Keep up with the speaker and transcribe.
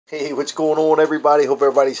Hey, what's going on, everybody? Hope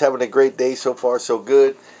everybody's having a great day so far, so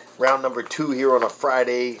good. Round number 2 here on a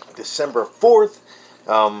Friday, December 4th.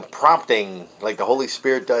 Prompting, like the Holy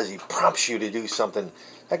Spirit does. He prompts you to do something.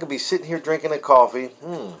 I could be sitting here drinking a coffee.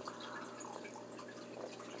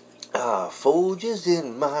 Folgers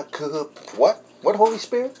in my cup. What? What, Holy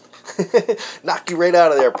Spirit? Knock you right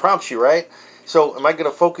out of there. Prompts you, right? So, am I going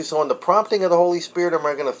to focus on the prompting of the Holy Spirit, or am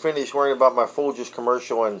I going to finish worrying about my Folgers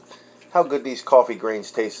commercial and how good these coffee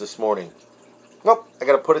grains taste this morning? Nope, I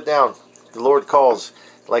got to put it down. The Lord calls,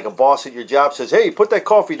 like a boss at your job says, hey, put that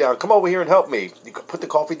coffee down. Come over here and help me. You can put the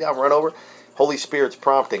coffee down, run over. Holy Spirit's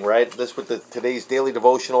prompting, right? This with today's daily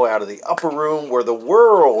devotional out of the upper room where the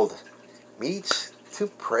world meets to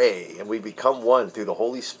pray. And we become one through the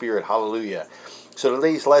Holy Spirit. Hallelujah. So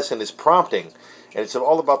today's lesson is prompting. And it's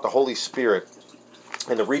all about the Holy Spirit.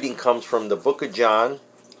 And the reading comes from the book of John,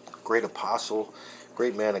 great apostle,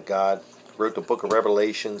 great man of God. Wrote the book of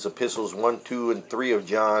Revelations, epistles 1, 2, and 3 of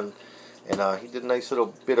John. And he did a nice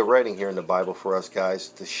little bit of writing here in the Bible for us guys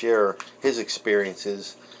to share his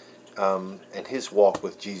experiences and his walk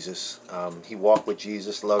with Jesus. He walked with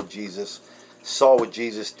Jesus, loved Jesus, saw what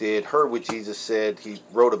Jesus did, heard what Jesus said. He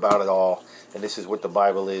wrote about it all. And this is what the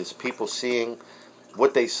Bible is. People seeing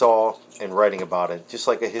what they saw and writing about it. Just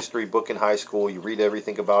like a history book in high school, you read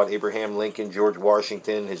everything about Abraham Lincoln, George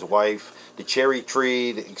Washington, his wife, the cherry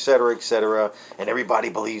tree, etc., and everybody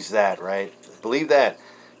believes that, right? Believe that.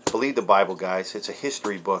 Believe the Bible, guys. It's a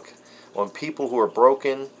history book on people who are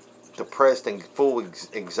broken, depressed, and full of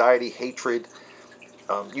anxiety, hatred,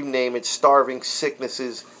 you name it, starving,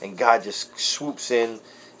 sicknesses, and God just swoops in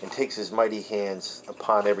and takes his mighty hands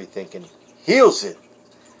upon everything and heals it.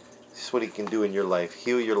 This is what he can do in your life.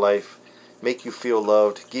 Heal your life, make you feel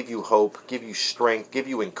loved, give you hope, give you strength, give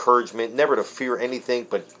you encouragement, never to fear anything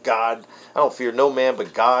but God. I don't fear no man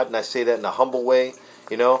but God, and I say that in a humble way,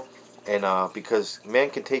 you know, and because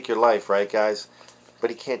man can take your life, right, guys, but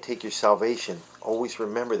he can't take your salvation. Always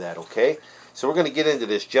remember that, okay? So we're going to get into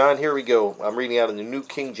this. John, here we go. I'm reading out in the New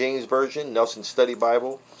King James Version, Nelson Study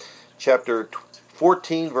Bible, chapter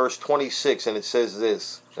 14, verse 26, and it says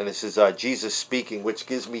this, and this is Jesus speaking, which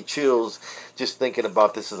gives me chills just thinking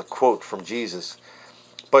about this as a quote from Jesus.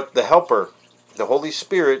 But the Helper, the Holy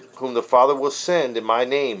Spirit, whom the Father will send in my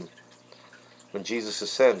name, when Jesus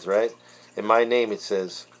ascends, right? In my name, it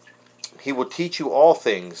says, he will teach you all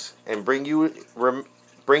things and bring your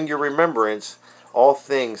remembrance all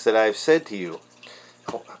things that I have said to you.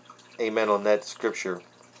 Amen on that scripture.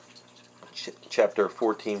 Chapter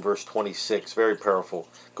 14, verse 26. Very powerful.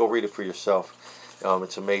 Go read it for yourself.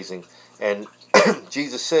 It's amazing. And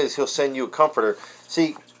Jesus says he'll send you a comforter.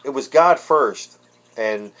 See, it was God first.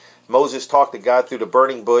 And Moses talked to God through the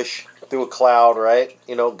burning bush, through a cloud, right?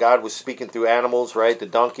 You know, God was speaking through animals, right? The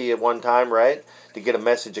donkey at one time, right? To get a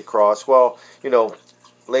message across. Well, you know,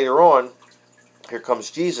 later on, here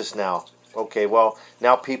comes Jesus now. Okay, well,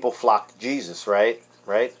 now people flock to Jesus, right?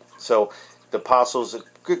 Right? So the apostles, a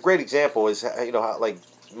great example is, you know, how, like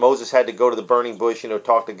Moses had to go to the burning bush, you know,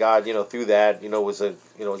 talk to God, you know, through that, you know, was a,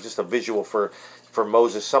 you know, just a visual for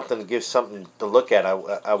Moses, something to give something to look at,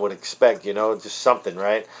 I would expect, you know, just something,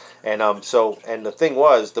 right? And so, and the thing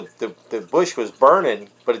was, the bush was burning,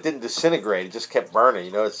 but it didn't disintegrate, it just kept burning,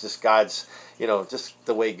 you know, it's just God's, you know, just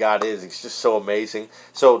the way God is, it's just so amazing.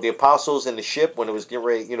 So the apostles in the ship, when it was getting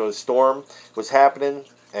ready, you know, the storm was happening,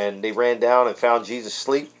 and they ran down and found Jesus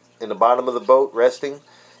asleep in the bottom of the boat, resting,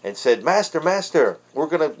 and said, Master, Master, we're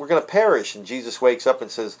gonna perish. And Jesus wakes up and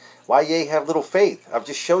says, why ye have little faith? I've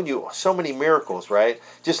just shown you so many miracles, right?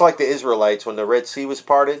 Just like the Israelites when the Red Sea was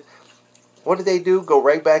parted. What did they do? Go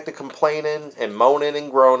right back to complaining and moaning and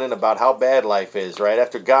groaning about how bad life is, right?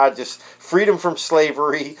 After God just freed them from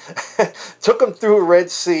slavery, took them through a Red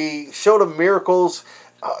Sea, showed them miracles,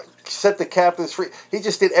 set the captives free. He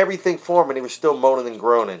just did everything for them, and he was still moaning and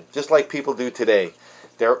groaning, just like people do today.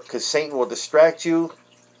 Because Satan will distract you.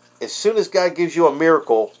 As soon as God gives you a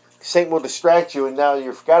miracle, Satan will distract you, and now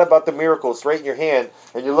you forgot about the miracle. It's right in your hand,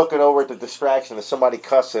 and you're looking over at the distraction of somebody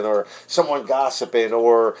cussing, or someone gossiping,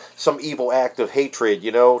 or some evil act of hatred,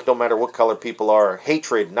 you know? No matter what color people are.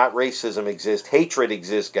 Hatred, not racism, exists. Hatred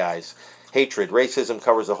exists, guys. Hatred. Racism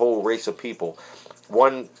covers a whole race of people.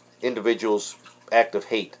 One individual's act of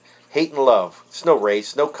hate. Hate and love. It's no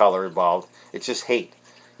race, no color involved. It's just hate.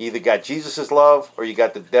 You either got Jesus' love or you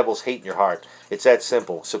got the devil's hate in your heart. It's that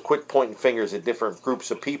simple. So quit pointing fingers at different groups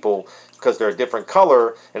of people because they're a different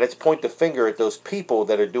color, and let's point the finger at those people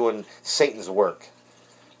that are doing Satan's work.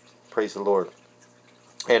 Praise the Lord.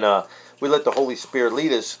 And we let the Holy Spirit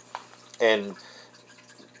lead us, and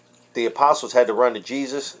the apostles had to run to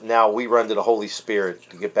Jesus. Now we run to the Holy Spirit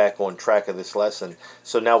to get back on track of this lesson.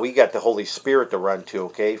 So now we got the Holy Spirit to run to,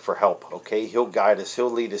 okay, for help, okay? He'll guide us. He'll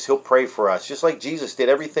lead us. He'll pray for us. Just like Jesus did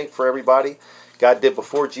everything for everybody. God did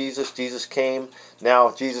before Jesus. Jesus came.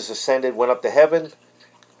 Now Jesus ascended, went up to heaven.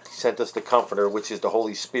 He sent us the Comforter, which is the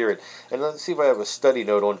Holy Spirit. And let's see if I have a study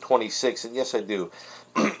note on 26. And yes, I do.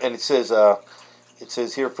 And it says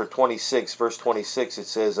here for 26, verse 26, it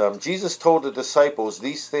says, Jesus told the disciples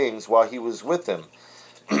these things while he was with them.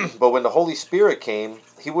 But when the Holy Spirit came,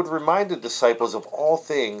 he would remind the disciples of all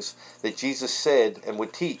things that Jesus said and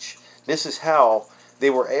would teach. This is how they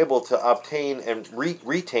were able to obtain and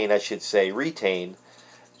retain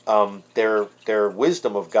their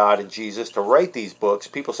wisdom of God and Jesus to write these books.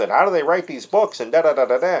 People said, how do they write these books? And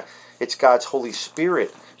da-da-da-da-da. It's God's Holy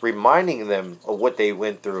Spirit reminding them of what they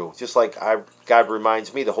went through. Just like God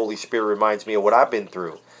reminds me, the Holy Spirit reminds me of what I've been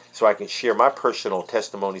through. So I can share my personal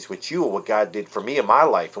testimonies with you of what God did for me in my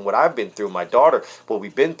life and what I've been through, my daughter, what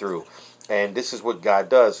we've been through. And this is what God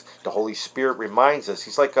does. The Holy Spirit reminds us.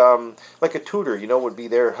 He's like a tutor, would be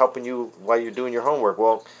there helping you while you're doing your homework.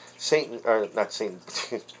 Well, forgive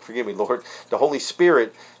me, Lord. The Holy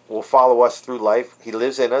Spirit will follow us through life. He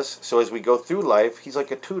lives in us. So as we go through life, he's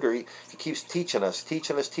like a tutor. He keeps teaching us,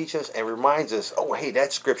 and reminds us, oh, hey,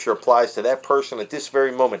 that scripture applies to that person at this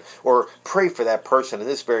very moment. Or pray for that person in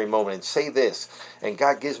this very moment and say this. And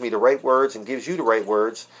God gives me the right words and gives you the right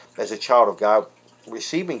words as a child of God.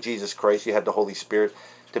 Receiving Jesus Christ, you have the Holy Spirit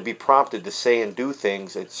to be prompted to say and do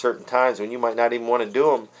things at certain times when you might not even want to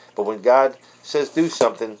do them. But when God says do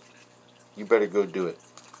something, you better go do it.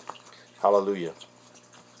 Hallelujah.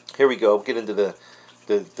 Here we go. Get into the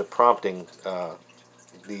prompting,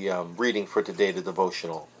 reading for today, the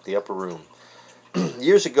devotional, the upper room.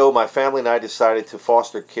 Years ago, my family and I decided to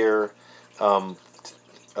foster care.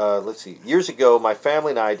 Years ago, my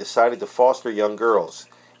family and I decided to foster young girls.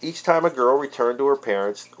 Each time a girl returned to her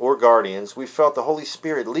parents or guardians, we felt the Holy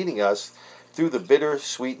Spirit leading us through the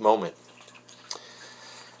bitter-sweet moment.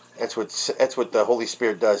 That's what the Holy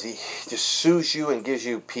Spirit does. He just soothes you and gives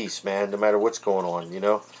you peace, man, no matter what's going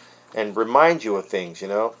on, and reminds you of things,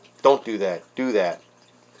 Don't do that. Do that.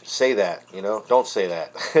 Say that, Don't say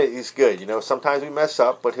that. He's good, Sometimes we mess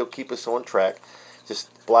up, but he'll keep us on track. Just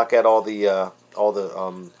block out all the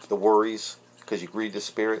worries because you grieve the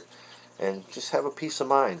Spirit. And just have a peace of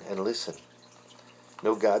mind and listen.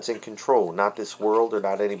 Know God's in control. Not this world or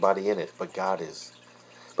not anybody in it, but God is.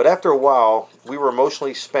 But after a while, we were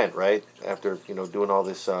emotionally spent, right? After, doing all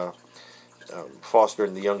this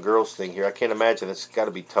fostering the young girls thing here. I can't imagine. It's got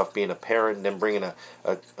to be tough being a parent and then bringing a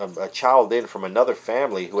child in from another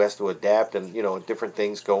family who has to adapt and, different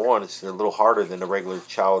things go on. It's a little harder than a regular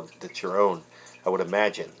child that's your own, I would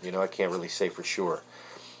imagine. I can't really say for sure.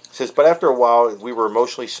 It says, but after a while, we were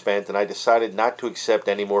emotionally spent, and I decided not to accept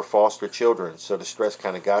any more foster children, so the stress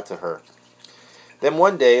kind of got to her. Then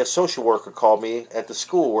one day, a social worker called me at the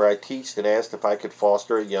school where I teach and asked if I could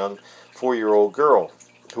foster a young 4-year-old girl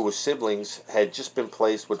whose siblings had just been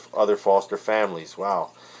placed with other foster families.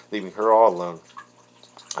 Wow, leaving her all alone.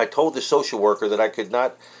 I told the social worker that I could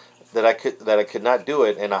not do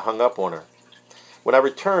it, and I hung up on her. When I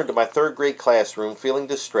returned to my 3rd grade classroom feeling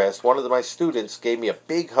distressed, one of my students gave me a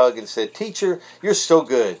big hug and said, "Teacher, you're so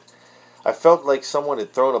good." I felt like someone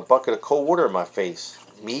had thrown a bucket of cold water in my face.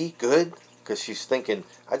 Me? Good? Because she's thinking,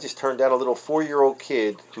 I just turned down a little 4-year-old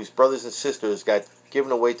kid whose brothers and sisters got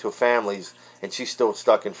given away to families, and she's still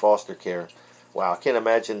stuck in foster care. Wow, I can't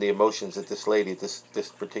imagine the emotions of this lady at this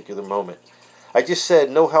particular moment. I just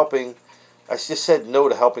said no to helping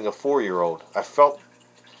a 4-year-old. I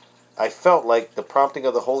felt like the prompting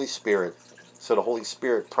of the Holy Spirit. So the Holy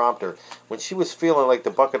Spirit prompted her. When she was feeling like the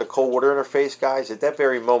bucket of cold water in her face, guys, at that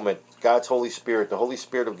very moment, God's Holy Spirit, the Holy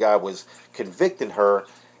Spirit of God, was convicting her,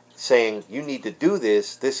 saying, you need to do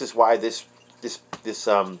this. This is why this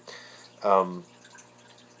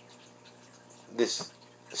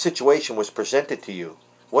situation was presented to you.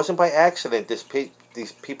 It wasn't by accident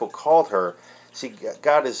these people called her. See,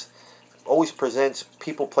 God always presents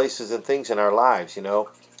people, places, and things in our lives,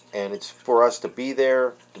 And it's for us to be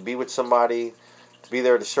there, to be with somebody, to be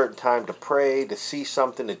there at a certain time, to pray, to see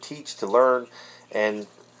something, to teach, to learn. And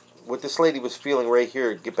what this lady was feeling right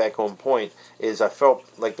here, get back on point, is I felt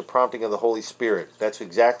like the prompting of the Holy Spirit. That's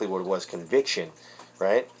exactly what it was, conviction,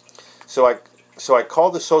 right? So I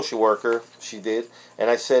called the social worker, she did, and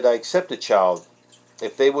I said I accept the child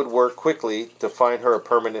if they would work quickly to find her a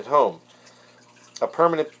permanent home. A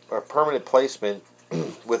permanent placement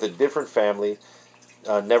with a different family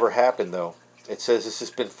never happened, though. It says this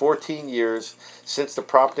has been 14 years since the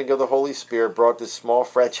prompting of the Holy Spirit brought this small,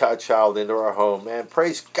 fragile child into our home. Man,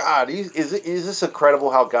 praise God. Is this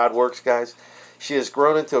incredible how God works, guys? She has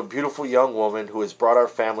grown into a beautiful young woman who has brought our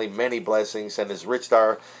family many blessings and has enriched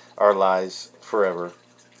our lives forever.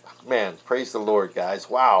 Man, praise the Lord, guys.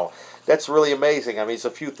 Wow, that's really amazing. I mean, there's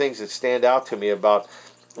a few things that stand out to me about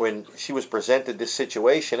when she was presented this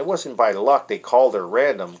situation. It wasn't by luck they called her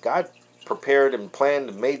random. God prepared and planned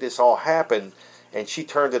and made this all happen, and she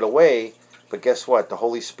turned it away. But guess what? The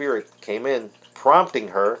Holy Spirit came in, prompting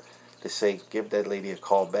her to say, give that lady a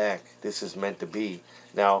call back. This is meant to be.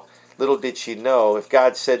 Now, little did she know, if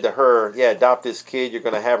God said to her, yeah, adopt this kid, you're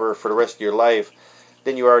going to have her for the rest of your life,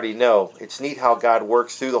 then you already know. It's neat how God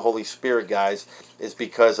works through the Holy Spirit, guys, is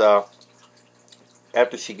because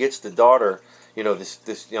after she gets the daughter,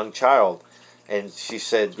 this young child, and she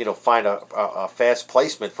said, find a fast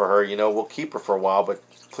placement for her. We'll keep her for a while, but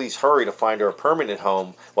please hurry to find her a permanent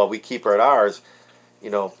home while we keep her at ours.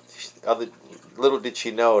 Little did she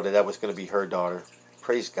know that was going to be her daughter.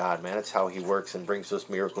 Praise God, man. That's how he works and brings those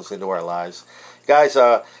miracles into our lives. Guys,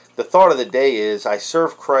 the thought of the day is, I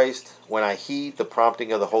serve Christ when I heed the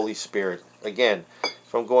prompting of the Holy Spirit. Again,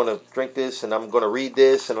 if I'm going to drink this and I'm going to read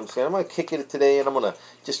this and I'm saying I'm going to kick it today and I'm going to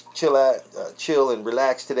just chill and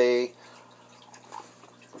relax today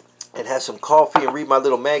and have some coffee and read my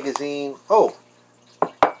little magazine. Oh,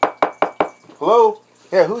 hello?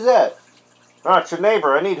 Yeah, who's that? Oh, it's your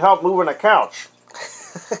neighbor. I need help moving a couch.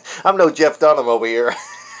 I'm no Jeff Dunham over here.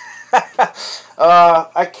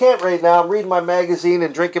 I can't right now. I'm reading my magazine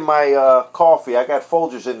and drinking my coffee. I got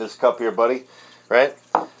Folgers in this cup here, buddy. Right?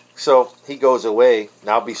 So he goes away.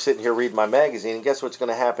 Now I'll be sitting here reading my magazine, and guess what's going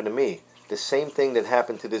to happen to me? The same thing that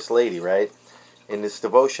happened to this lady, right? In this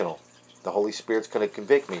devotional. The Holy Spirit's going to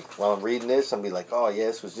convict me. While I'm reading this, I'm be like, oh, yeah,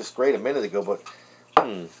 this was just great a minute ago, but,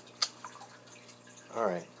 all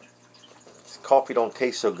right. This coffee don't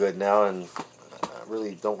taste so good now, and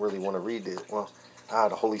I don't really want to read it. Well,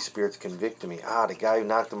 the Holy Spirit's convicting me. The guy who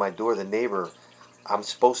knocked on my door, the neighbor, I'm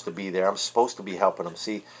supposed to be there. I'm supposed to be helping him.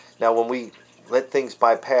 See, now when we let things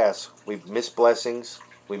bypass, we miss blessings,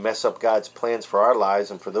 we mess up God's plans for our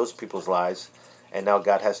lives and for those people's lives, and now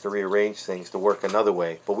God has to rearrange things to work another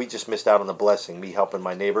way. But we just missed out on the blessing, me helping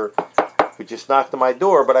my neighbor who just knocked on my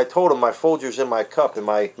door, but I told him my Folgers in my cup and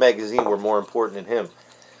my magazine were more important than him.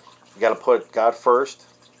 You got to put God first,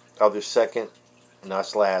 others second, and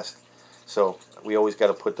us last. So we always got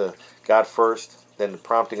to put the God first, then the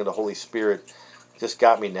prompting of the Holy Spirit just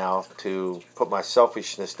got me now to put my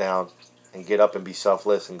selfishness down and get up and be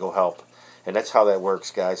selfless and go help. And that's how that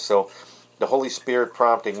works, guys. So the Holy Spirit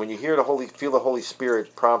prompting, when you feel the Holy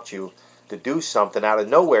Spirit prompt you to do something out of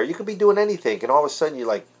nowhere, you could be doing anything, and all of a sudden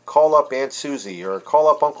you call up Aunt Susie or call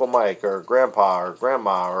up Uncle Mike or Grandpa or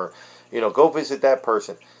Grandma or go visit that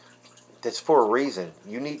person. That's for a reason.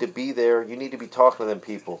 You need to be there. You need to be talking to them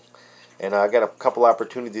people. And I got a couple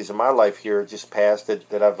opportunities in my life here just passed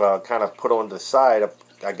that I've kind of put on the side.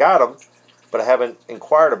 I got them, but I haven't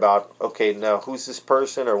inquired about, okay, now who's this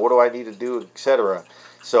person or what do I need to do, etc.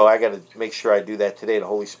 So I got to make sure I do that today. The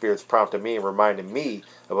Holy Spirit's prompting me and reminding me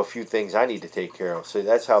of a few things I need to take care of. So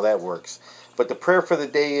that's how that works. But the prayer for the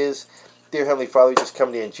day is, dear Heavenly Father, we just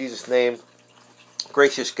come to you in Jesus' name.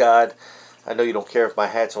 Gracious God, I know you don't care if my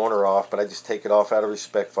hat's on or off, but I just take it off out of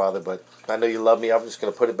respect, Father. But I know you love me. I'm just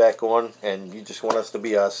going to put it back on, and you just want us to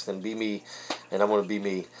be us and be me, and I'm going to be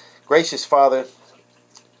me. Gracious Father,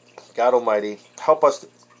 God Almighty, help us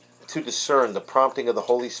to discern the prompting of the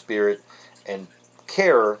Holy Spirit and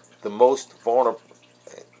care for the most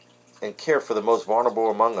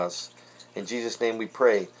vulnerable among us. In Jesus' name we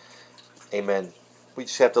pray. Amen. We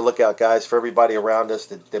just have to look out, guys, for everybody around us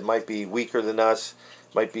that might be weaker than us,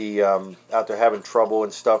 might be out there having trouble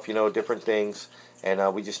and stuff, different things.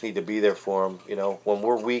 And we just need to be there for them. When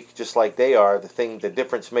we're weak, just like they are, the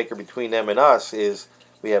difference maker between them and us is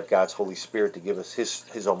we have God's Holy Spirit to give us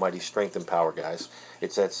His almighty strength and power, guys.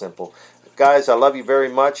 It's that simple. Guys, I love you very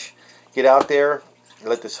much. Get out there.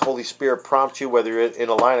 Let this Holy Spirit prompt you, whether you're in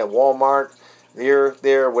a line at Walmart, here,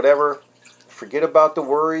 there, whatever. Forget about the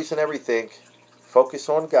worries and everything. Focus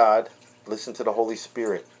on God. Listen to the Holy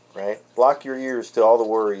Spirit, right? Block your ears to all the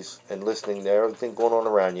worries and listening to everything going on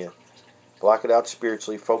around you. Block it out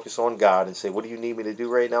spiritually. Focus on God and say, what do you need me to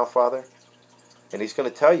do right now, Father? And He's going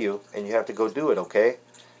to tell you, and you have to go do it, okay?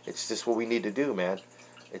 It's just what we need to do, man.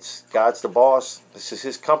 God's the boss. This is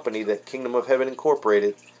His company, the Kingdom of Heaven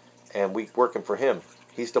Incorporated, and we working for Him.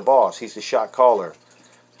 He's the boss. He's the shot caller.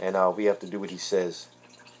 And we have to do what He says.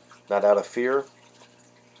 Not out of fear. It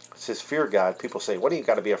says fear God. People say, what do you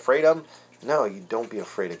got to be afraid of Him? No, you don't be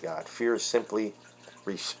afraid of God. Fear is simply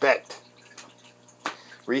respect.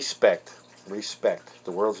 Respect. Respect.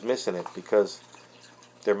 The world's missing it because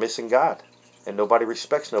they're missing God. And nobody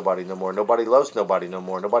respects nobody no more. Nobody loves nobody no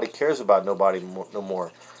more. Nobody cares about nobody no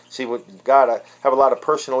more. See, with God, I have a lot of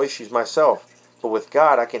personal issues myself. But with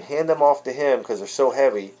God, I can hand them off to Him because they're so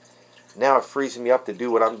heavy. Now it frees me up to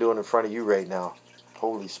do what I'm doing in front of you right now.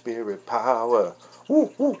 Holy Spirit power.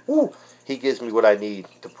 Woo, woo, woo. He gives me what I need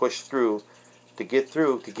to push through, to get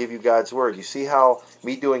through, to give you God's word. You see how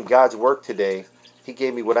me doing God's work today, He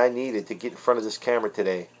gave me what I needed to get in front of this camera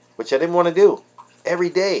today, which I didn't want to do every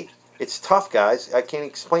day. It's tough, guys. I can't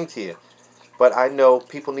explain to you. But I know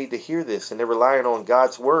people need to hear this, and they're relying on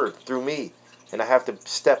God's word through me. And I have to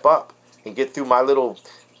step up and get through my little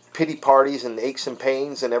pity parties and aches and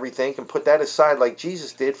pains and everything and put that aside like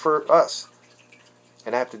Jesus did for us.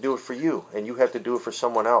 And I have to do it for you, and you have to do it for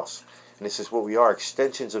someone else. And this is what we are,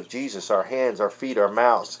 extensions of Jesus, our hands, our feet, our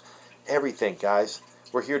mouths, everything, guys.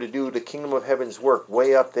 We're here to do the kingdom of heaven's work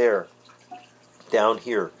way up there, down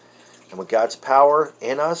here. And with God's power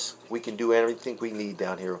in us, we can do everything we need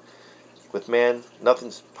down here. With man,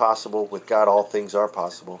 nothing's possible. With God, all things are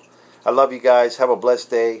possible. I love you guys. Have a blessed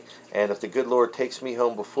day. And if the good Lord takes me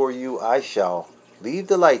home before you, I shall leave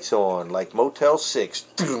the lights on like Motel 6.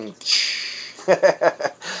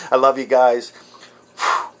 I love you guys.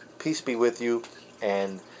 Peace be with you.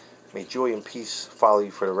 And may joy and peace follow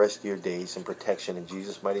you for the rest of your days and protection. In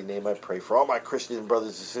Jesus' mighty name I pray for all my Christian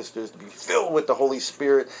brothers and sisters to be filled with the Holy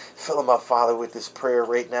Spirit. Fill them up, Father, with this prayer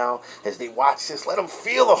right now. As they watch this, let them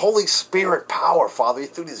feel the Holy Spirit power, Father,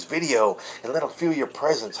 through this video. And let them feel your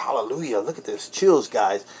presence. Hallelujah. Look at this. Chills,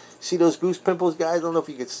 guys. See those goose pimples, guys? I don't know if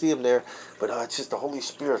you can see them there. But it's just the Holy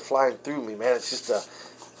Spirit flying through me, man. It's just a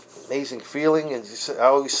amazing feeling. And just, I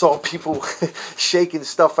always saw people shaking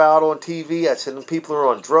stuff out on TV. I said, them people are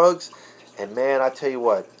on drugs. And man, I tell you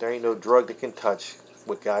what, there ain't no drug that can touch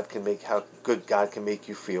what God can make, how good God can make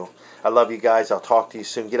you feel. I love you guys. I'll talk to you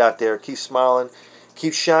soon. Get out there. Keep smiling.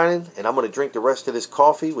 Keep shining. And I'm going to drink the rest of this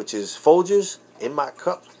coffee, which is Folgers, in my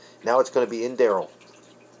cup. Now it's going to be in Darrell.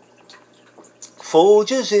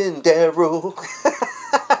 Folgers in Darrell.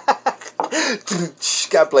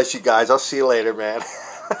 God bless you guys. I'll see you later, man.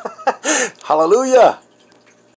 Hallelujah.